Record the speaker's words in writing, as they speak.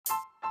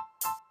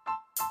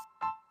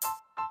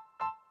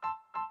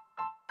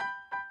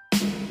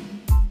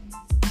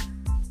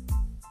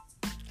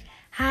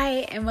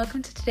Hi, and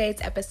welcome to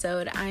today's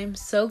episode. I'm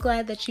so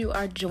glad that you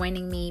are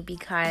joining me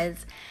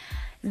because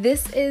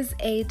this is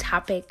a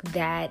topic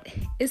that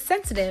is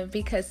sensitive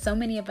because so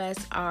many of us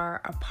are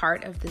a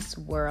part of this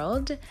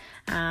world.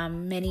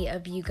 Many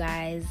of you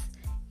guys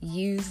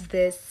use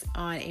this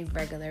on a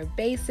regular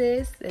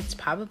basis. It's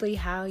probably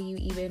how you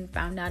even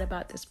found out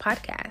about this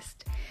podcast.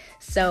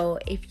 So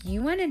if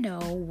you want to know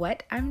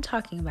what I'm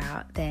talking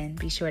about, then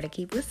be sure to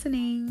keep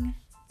listening.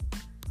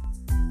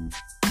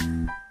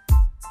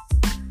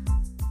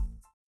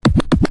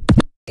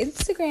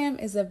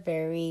 Instagram is a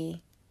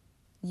very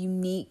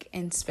unique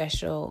and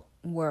special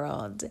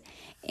world.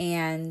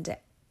 And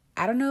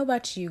I don't know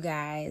about you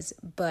guys,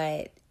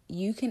 but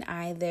you can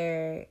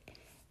either,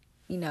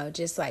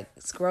 just like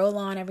scroll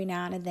on every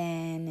now and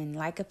then and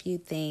like a few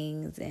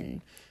things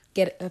and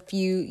get a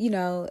few,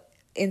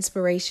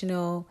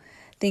 inspirational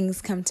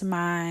things come to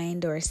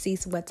mind or see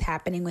what's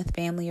happening with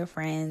family or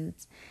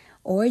friends.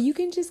 Or you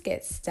can just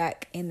get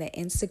stuck in the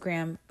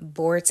Instagram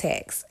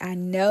vortex. I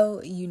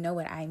know you know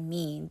what I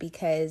mean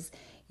because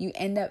you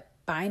end up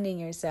finding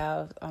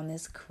yourself on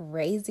this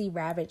crazy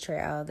rabbit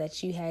trail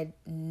that you had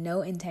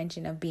no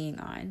intention of being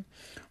on.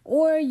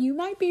 Or you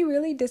might be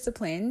really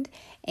disciplined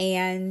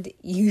and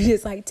you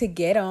just like to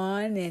get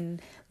on and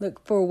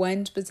look for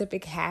one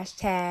specific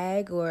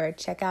hashtag or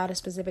check out a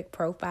specific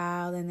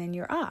profile and then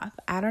you're off.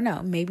 I don't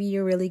know. Maybe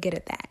you're really good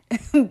at that.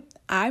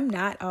 I'm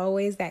not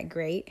always that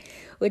great,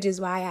 which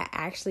is why I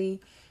actually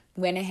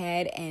went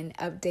ahead and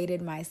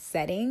updated my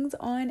settings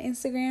on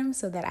Instagram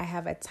so that I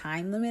have a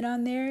time limit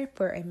on there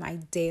for my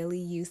daily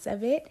use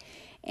of it.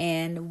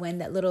 And when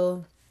that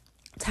little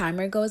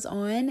timer goes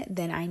on,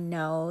 then I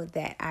know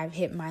that I've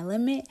hit my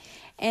limit.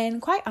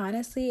 And quite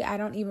honestly, I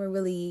don't even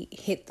really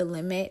hit the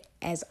limit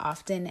as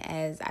often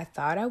as I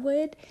thought I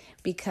would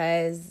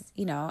because,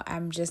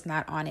 I'm just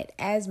not on it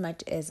as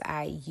much as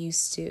I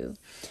used to.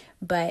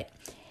 But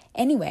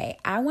anyway,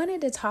 I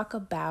wanted to talk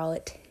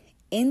about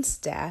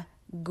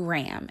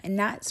Instagram, and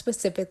not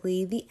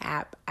specifically the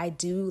app. I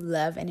do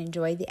love and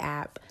enjoy the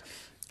app,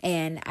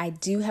 and I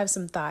do have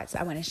some thoughts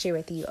I want to share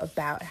with you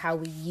about how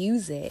we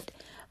use it.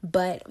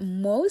 But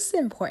most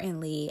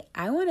importantly,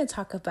 I want to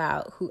talk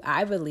about who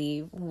I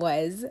believe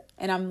was,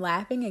 and I'm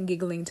laughing and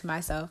giggling to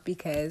myself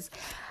because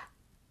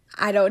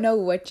I don't know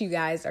what you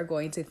guys are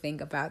going to think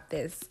about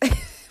this,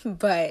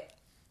 but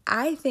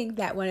I think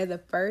that one of the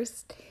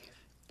first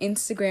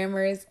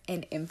Instagrammers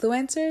and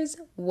influencers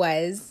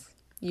was,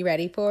 you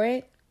ready for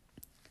it?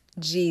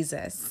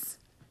 Jesus.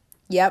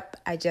 Yep,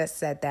 I just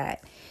said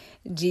that.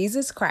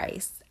 Jesus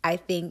Christ, I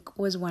think,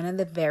 was one of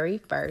the very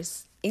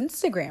first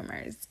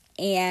Instagrammers.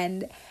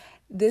 And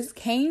this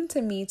came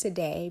to me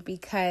today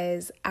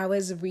because I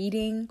was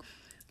reading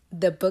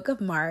the book of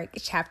Mark,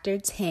 chapter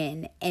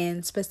 10,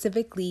 and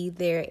specifically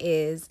there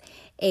is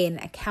an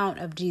account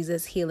of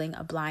Jesus healing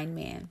a blind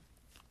man.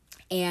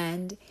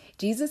 And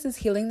Jesus is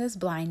healing this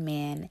blind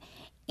man.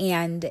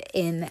 And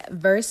in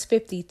verse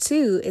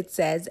 52, it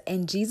says,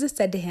 "And Jesus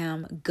said to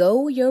him,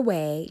 'Go your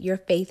way, your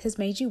faith has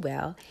made you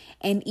well.'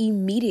 And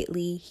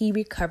immediately he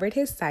recovered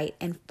his sight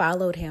and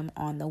followed him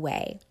on the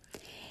way."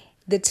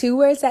 The two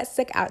words that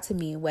stuck out to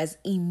me was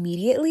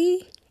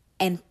immediately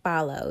and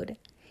followed.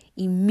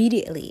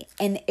 Immediately.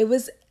 And it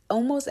was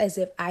almost as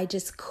if I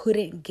just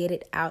couldn't get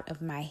it out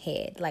of my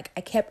head. Like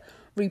I kept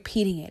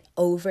repeating it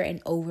over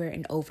and over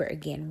and over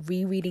again,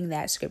 rereading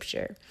that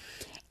scripture.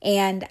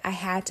 And I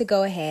had to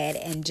go ahead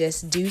and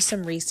just do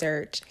some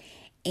research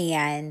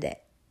and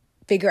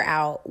figure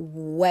out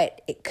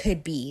what it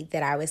could be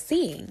that I was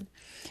seeing.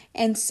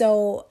 And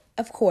so,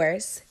 of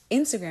course,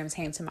 Instagram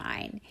came to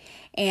mind.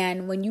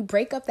 And when you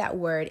break up that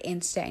word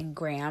Insta and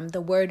gram,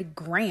 the word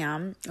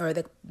gram, or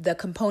the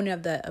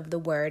component of the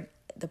word,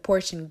 the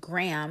portion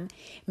gram,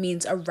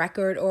 means a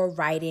record or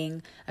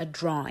writing, a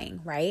drawing,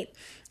 right?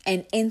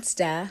 And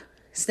Insta,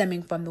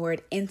 stemming from the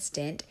word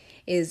instant,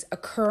 is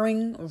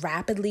occurring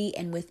rapidly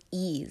and with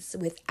ease,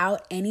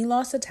 without any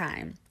loss of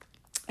time.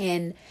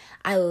 And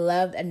I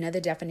loved another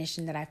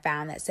definition that I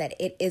found that said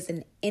it is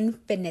an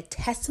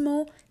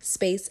infinitesimal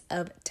space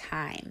of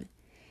time.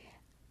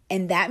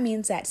 And that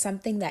means that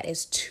something that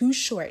is too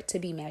short to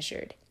be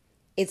measured.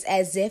 It's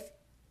as if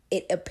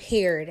it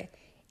appeared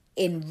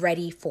in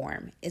ready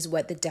form, is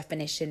what the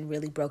definition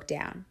really broke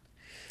down.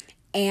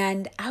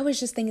 And I was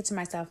just thinking to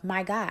myself,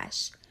 my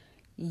gosh,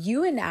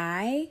 you and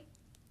I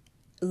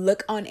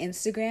look on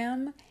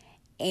Instagram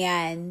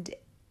and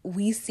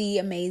we see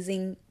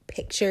amazing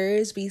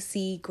pictures, we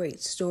see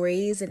great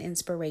stories and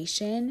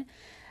inspiration.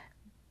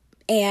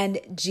 And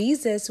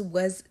Jesus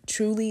was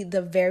truly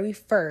the very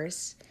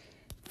first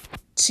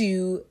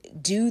to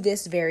do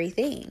this very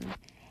thing.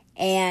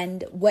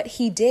 And what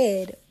he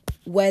did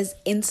was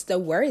Insta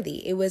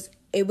worthy. It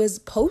was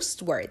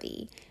post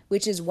worthy,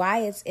 which is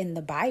why it's in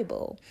the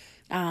Bible.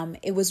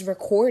 It was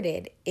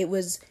recorded. It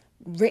was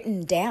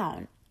written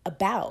down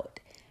about.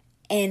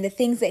 And the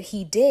things that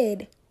he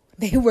did,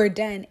 they were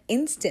done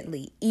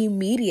instantly,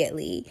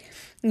 immediately.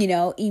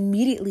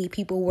 Immediately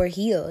people were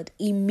healed.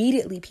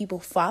 Immediately people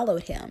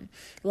followed him.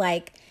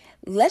 Like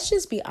let's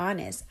just be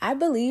honest. I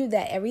believe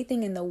that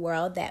everything in the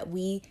world that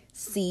we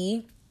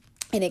see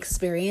and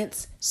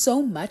experience,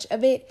 so much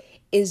of it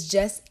is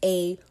just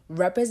a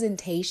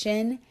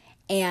representation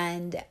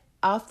and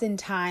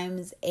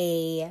oftentimes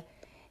an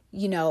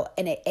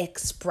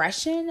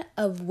expression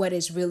of what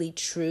is really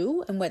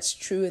true and what's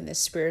true in the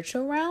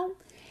spiritual realm.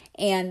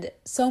 And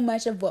so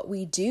much of what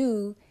we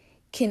do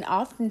can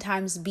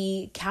oftentimes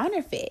be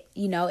counterfeit.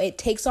 It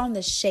takes on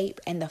the shape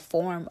and the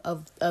form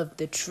of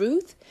the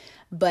truth,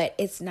 but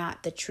it's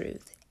not the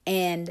truth.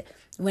 And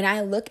when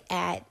I look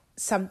at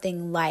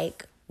something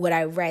like what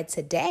I read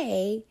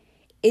today,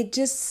 it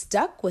just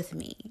stuck with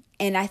me.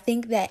 And I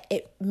think that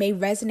it may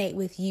resonate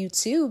with you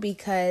too,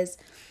 because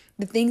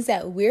the things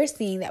that we're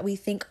seeing that we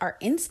think are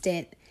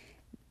instant,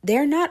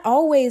 they're not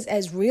always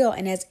as real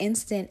and as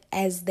instant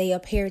as they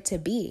appear to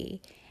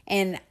be.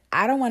 And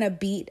I don't want to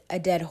beat a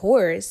dead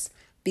horse,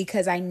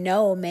 because I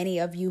know many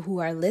of you who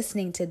are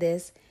listening to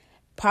this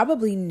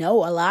probably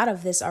know a lot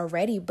of this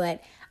already, but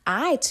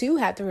I too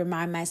have to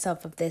remind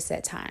myself of this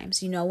at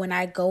times. When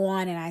I go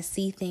on and I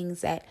see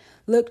things that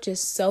look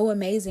just so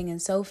amazing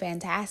and so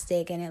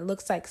fantastic, and it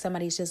looks like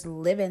somebody's just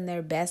living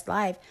their best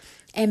life,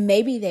 and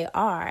maybe they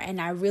are,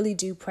 and I really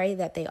do pray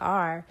that they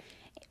are.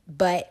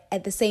 But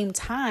at the same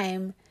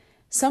time,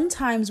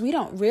 sometimes we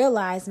don't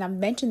realize, and I've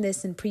mentioned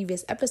this in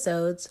previous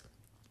episodes,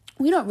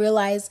 we don't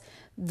realize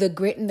the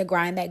grit and the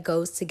grind that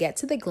goes to get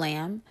to the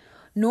glam,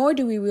 nor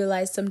do we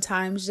realize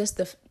sometimes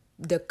just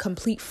the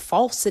complete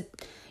false,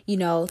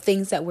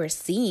 things that we're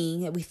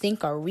seeing that we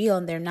think are real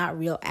and they're not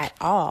real at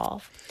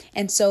all.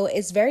 And so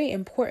it's very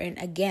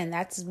important. Again,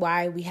 that's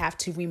why we have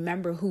to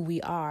remember who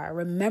we are.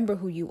 Remember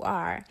who you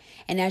are.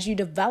 And as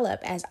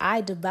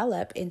I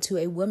develop into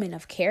a woman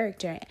of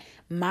character,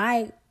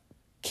 my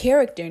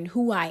character and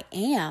who I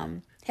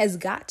am has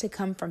got to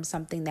come from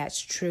something that's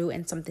true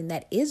and something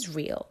that is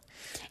real.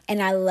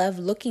 And I love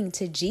looking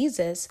to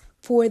Jesus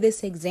for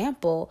this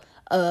example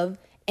of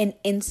an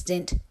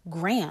instant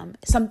gram,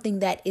 something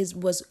that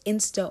was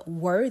Insta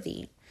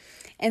worthy.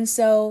 And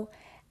so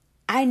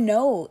I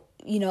know,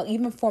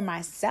 even for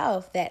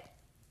myself that,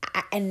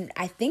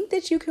 I think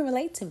that you can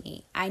relate to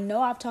me. I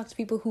know I've talked to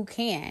people who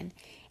can,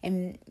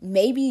 and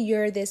maybe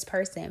you're this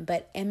person,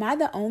 but am I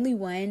the only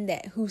one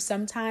who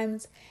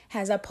sometimes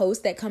has a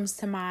post that comes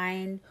to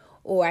mind,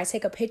 or I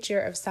take a picture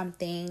of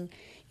something?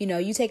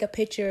 You take a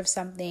picture of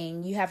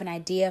something, you have an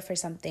idea for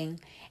something,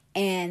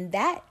 and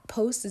that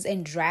post is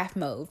in draft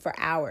mode for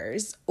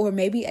hours or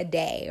maybe a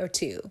day or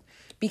two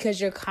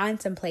because you're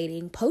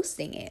contemplating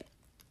posting it,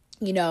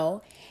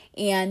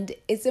 and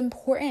it's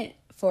important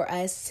for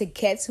us to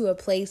get to a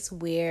place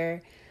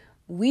where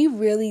we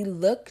really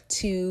look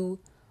to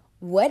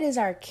what is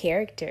our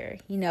character,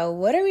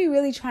 what are we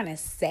really trying to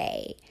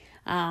say?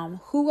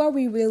 Who are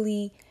we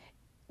really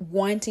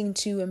wanting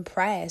to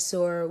impress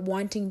or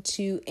wanting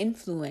to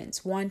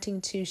influence, wanting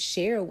to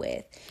share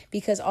with?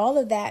 Because all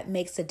of that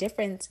makes a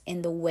difference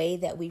in the way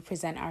that we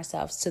present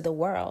ourselves to the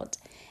world.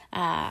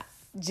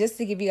 Just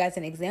to give you guys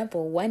an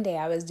example, one day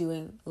I was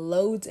doing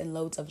loads and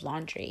loads of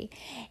laundry,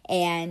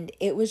 and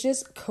it was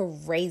just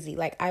crazy.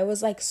 I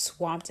was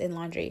swamped in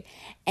laundry,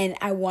 and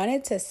I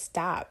wanted to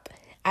stop.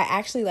 I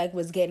actually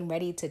was getting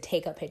ready to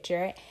take a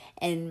picture,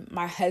 and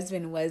my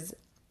husband was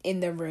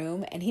in the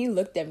room, and he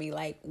looked at me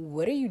like,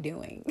 "What are you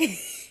doing?"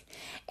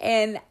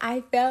 And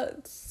I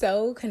felt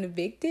so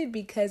convicted,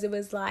 because it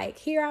was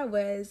here I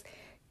was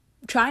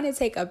trying to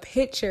take a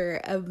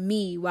picture of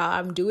me while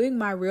I'm doing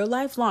my real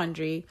life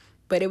laundry,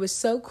 but it was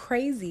so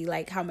crazy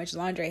how much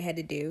laundry I had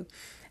to do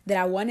that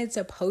I wanted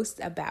to post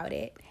about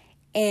it.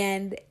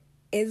 And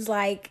it's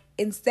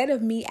instead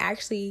of me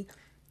actually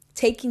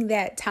taking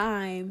that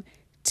time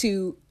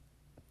to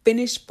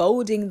finish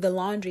folding the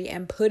laundry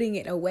and putting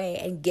it away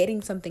and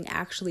getting something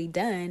actually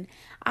done,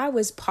 I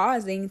was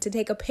pausing to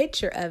take a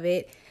picture of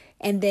it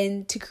and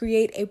then to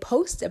create a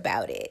post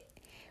about it,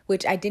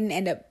 which I didn't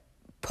end up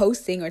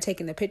posting or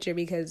taking the picture,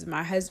 because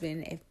my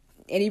husband, if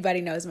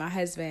anybody knows my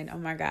husband, oh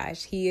my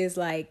gosh, he is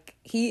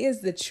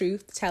the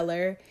truth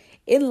teller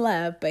in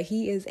love, but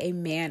he is a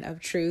man of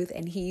truth,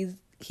 and he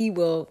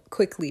will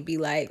quickly be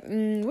like,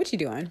 what you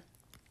doing?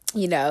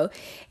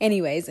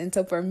 Anyways. And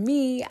so for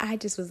me, I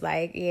just was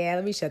yeah,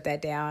 let me shut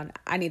that down.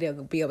 I need to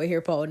be over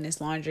here folding this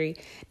laundry,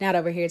 not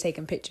over here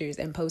taking pictures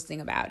and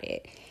posting about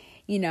it,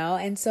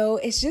 and so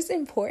it's just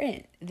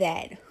important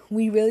that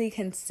we really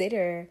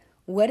consider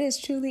what is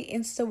truly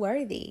Insta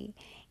worthy.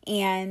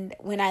 And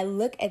when I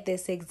look at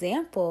this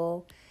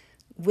example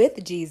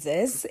with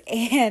Jesus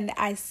and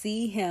I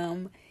see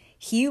him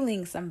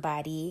healing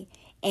somebody,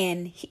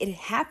 and it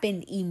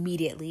happened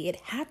immediately, it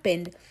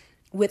happened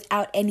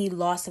without any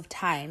loss of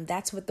time.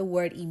 That's what the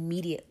word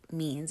immediate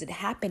means. It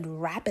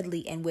happened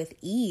rapidly and with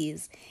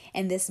ease.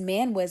 And this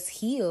man was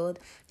healed.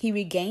 He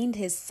regained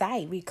his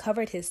sight,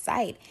 recovered his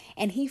sight,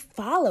 and he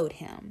followed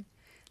him.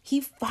 He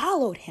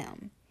followed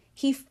him.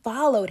 He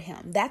followed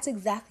him. That's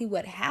exactly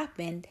what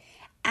happened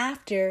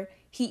after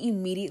he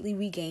immediately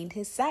regained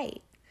his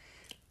sight.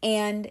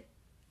 And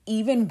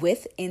even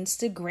with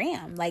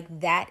Instagram,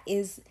 that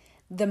is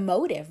the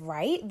motive,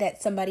 right?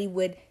 That somebody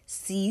would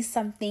see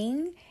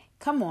something.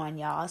 Come on,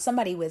 y'all.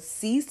 Somebody would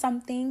see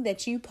something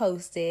that you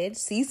posted,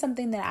 see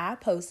something that I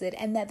posted,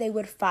 and that they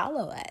would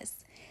follow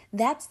us.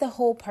 That's the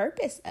whole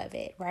purpose of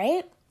it,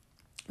 right?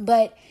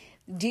 But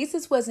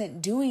Jesus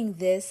wasn't doing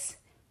this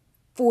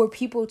for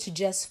people to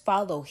just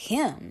follow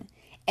him.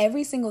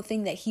 Every single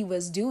thing that he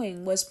was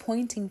doing was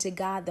pointing to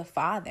God the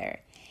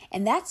Father.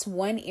 And that's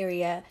one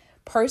area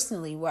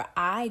personally where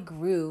I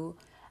grew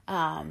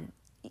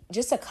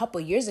just a couple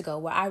years ago,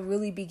 where I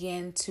really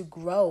began to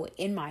grow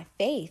in my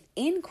faith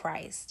in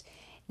Christ.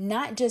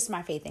 Not just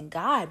my faith in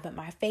God, but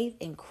my faith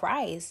in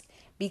Christ,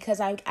 because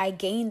I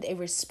gained a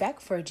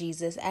respect for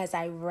Jesus as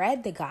I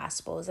read the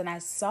Gospels and I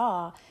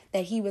saw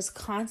that he was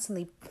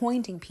constantly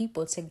pointing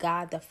people to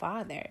God the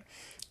Father.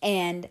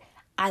 And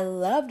I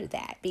loved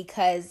that,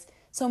 because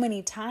so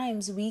many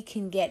times we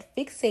can get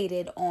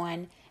fixated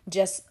on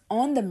just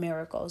on the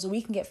miracles.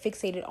 We can get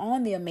fixated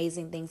on the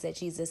amazing things that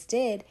Jesus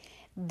did,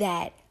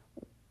 that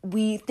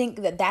we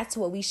think that that's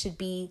what we should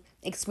be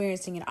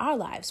experiencing in our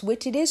lives,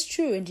 which it is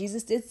true. And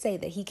Jesus did say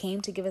that he came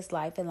to give us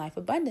life and life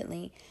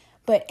abundantly.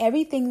 But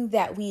everything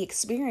that we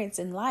experience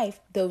in life,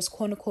 those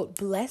quote unquote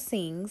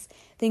blessings,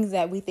 things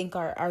that we think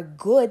are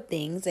good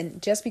things,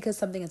 and just because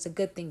something is a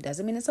good thing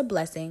doesn't mean it's a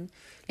blessing.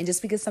 And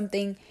just because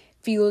something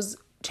feels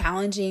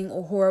challenging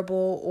or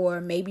horrible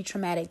or maybe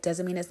traumatic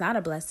doesn't mean it's not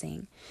a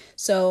blessing.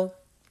 So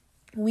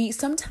we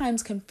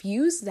sometimes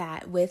confuse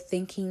that with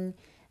thinking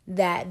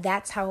that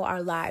that's how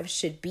our lives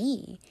should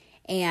be,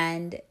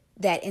 and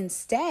that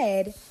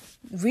instead,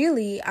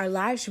 really, our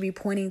lives should be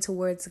pointing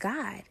towards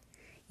God,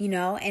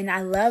 and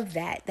I love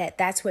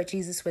that's what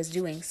Jesus was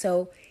doing.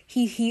 So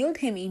he healed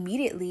him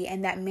immediately,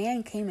 and that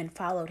man came and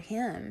followed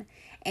him.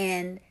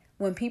 And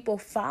when people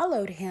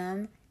followed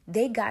him,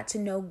 they got to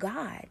know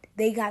God.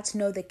 They got to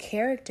know the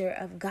character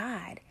of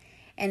God.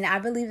 And I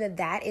believe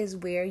that is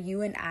where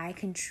you and I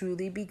can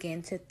truly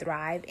begin to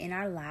thrive in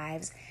our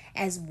lives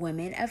as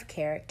women of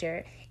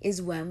character,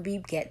 is when we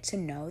get to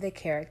know the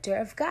character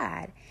of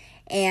God.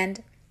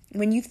 And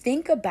when you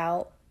think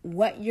about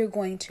what you're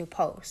going to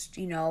post,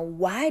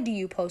 why do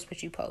you post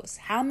what you post?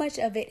 How much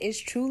of it is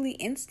truly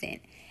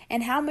instant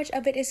and how much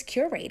of it is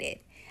curated?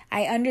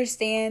 I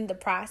understand the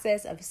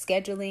process of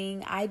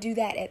scheduling. I do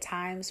that at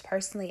times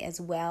personally as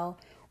well,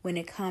 when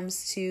it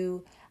comes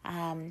to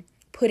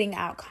putting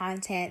out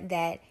content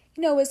that,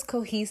 is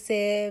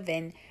cohesive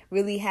and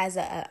really has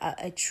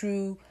a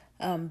true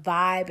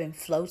vibe and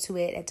flow to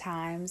it at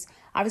times.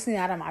 Obviously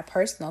not on my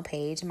personal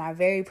page. My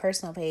very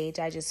personal page,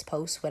 I just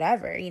post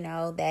whatever,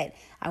 that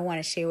I want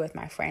to share with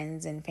my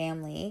friends and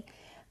family.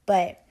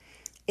 But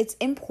it's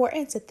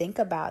important to think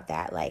about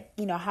that. Like,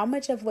 how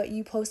much of what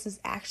you post is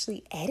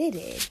actually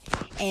edited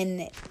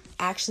and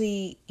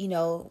actually,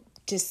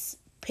 just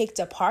picked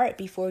apart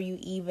before you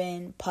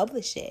even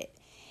publish it.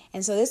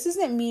 And so this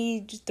isn't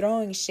me just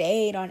throwing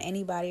shade on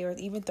anybody or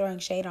even throwing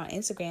shade on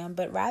Instagram,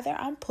 but rather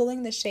I'm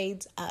pulling the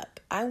shades up.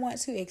 I want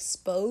to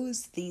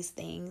expose these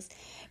things,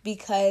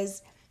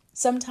 because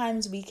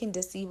sometimes we can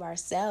deceive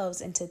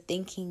ourselves into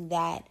thinking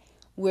that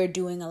we're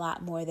doing a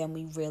lot more than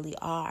we really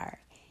are.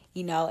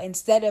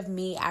 Instead of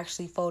me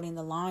actually folding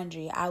the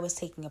laundry, I was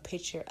taking a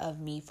picture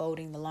of me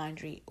folding the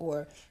laundry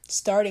or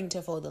starting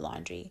to fold the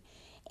laundry.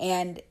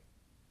 And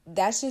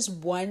that's just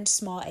one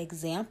small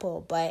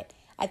example, but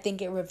I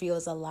think it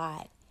reveals a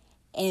lot.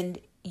 And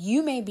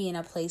you may be in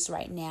a place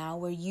right now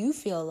where you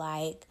feel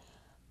like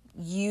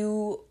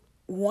you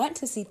want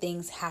to see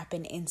things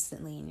happen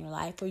instantly in your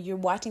life, or you're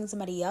watching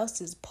somebody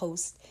else's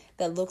post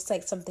that looks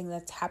like something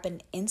that's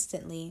happened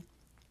instantly,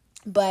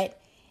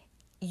 but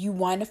you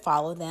want to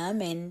follow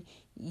them, and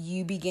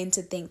you begin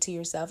to think to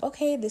yourself,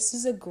 okay, this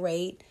is a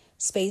great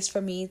space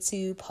for me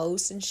to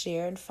post and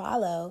share and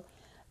follow.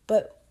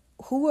 But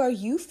who are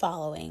you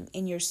following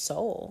in your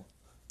soul?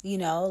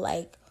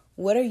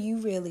 What are you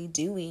really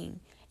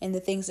doing? And the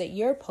things that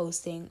you're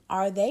posting,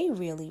 are they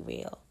really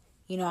real?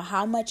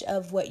 How much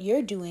of what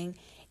you're doing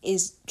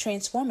is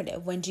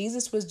transformative? When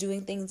Jesus was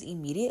doing things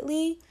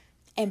immediately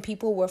and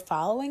people were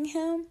following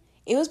him,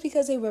 it was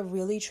because they were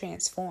really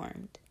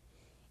transformed.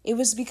 It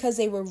was because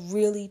they were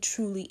really,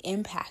 truly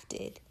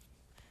impacted.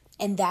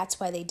 And that's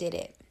why they did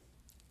it.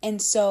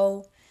 And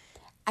so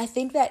I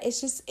think that it's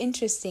just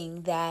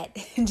interesting that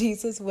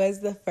Jesus was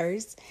the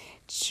first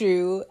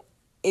true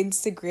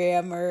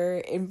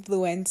Instagrammer,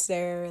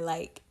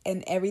 influencer,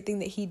 and everything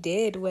that he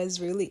did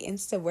was really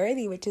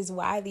Insta-worthy, which is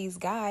why these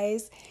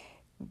guys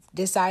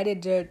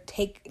decided to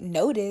take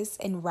notice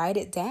and write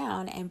it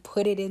down and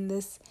put it in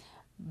this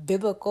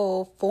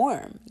biblical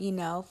form,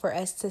 for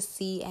us to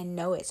see and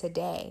know it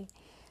today.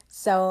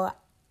 So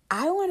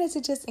I wanted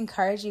to just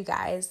encourage you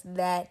guys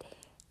that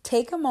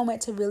take a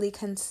moment to really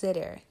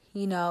consider,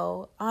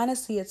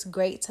 honestly, it's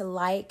great to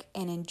like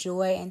and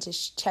enjoy and to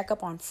check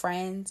up on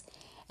friends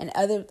and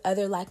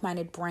other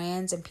like-minded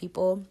brands and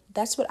people.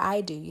 That's what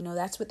I do.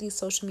 That's what these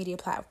social media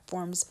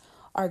platforms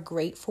are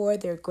great for.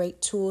 They're great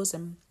tools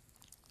and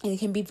it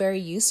can be very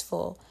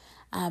useful.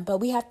 But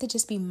we have to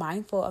just be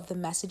mindful of the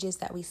messages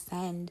that we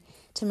send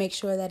to make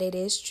sure that it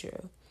is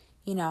true,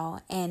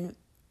 and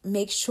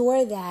make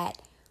sure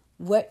that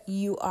what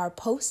you are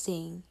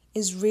posting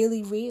is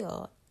really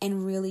real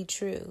and really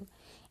true.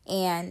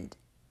 And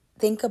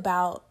think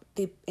about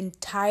the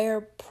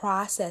entire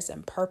process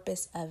and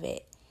purpose of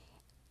it.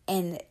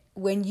 And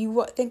when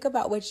you think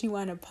about what you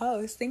want to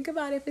post, think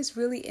about if it's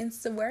really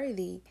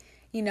Insta-worthy.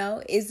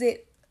 Is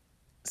it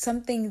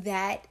something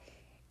that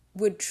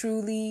would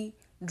truly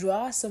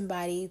draw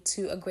somebody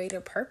to a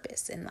greater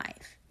purpose in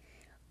life?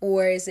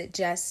 Or is it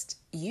just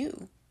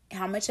you?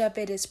 How much of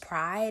it is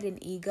pride and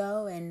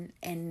ego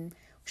and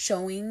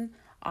showing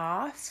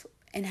off?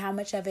 And how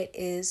much of it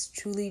is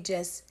truly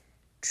just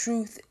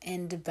truth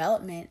and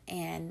development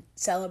and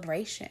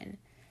celebration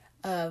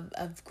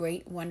of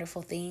great,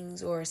 wonderful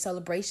things, or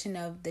celebration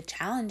of the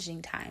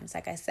challenging times?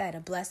 Like I said, a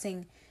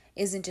blessing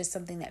isn't just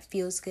something that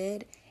feels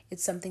good.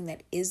 It's something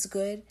that is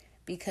good,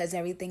 because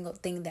everything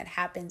that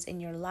happens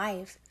in your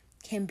life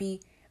can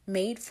be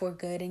made for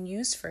good and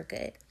used for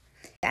good.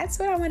 That's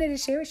what I wanted to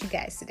share with you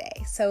guys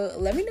today. So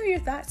let me know your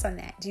thoughts on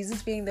that.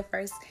 Jesus being the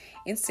first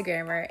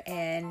Instagrammer,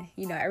 and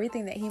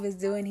everything that he was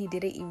doing, he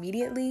did it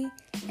immediately,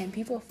 and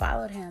people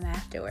followed him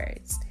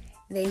afterwards.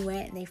 They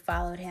went and they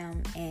followed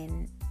him,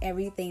 and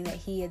everything that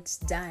he has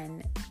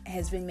done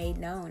has been made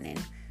known. And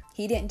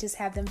he didn't just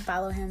have them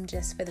follow him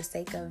just for the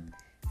sake of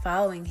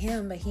following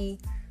him, but he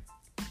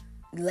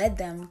led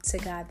them to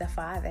God the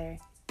Father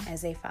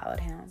as they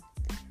followed him.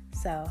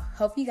 So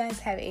hope you guys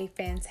have a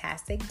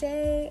fantastic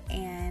day,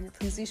 and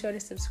please be sure to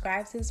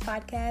subscribe to this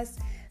podcast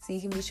so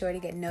you can be sure to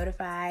get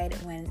notified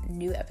when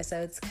new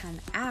episodes come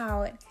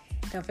out.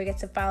 Don't forget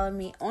to follow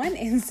me on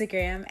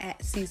Instagram at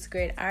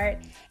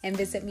C2art, and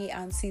visit me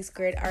on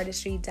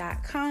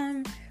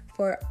C2artistry.com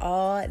for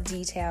all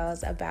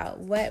details about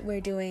what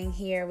we're doing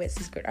here with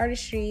C2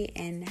 Artistry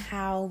and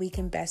how we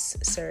can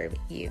best serve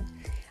you.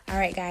 All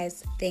right,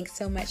 guys, thanks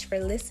so much for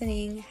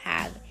listening.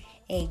 Have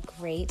a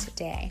great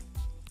day.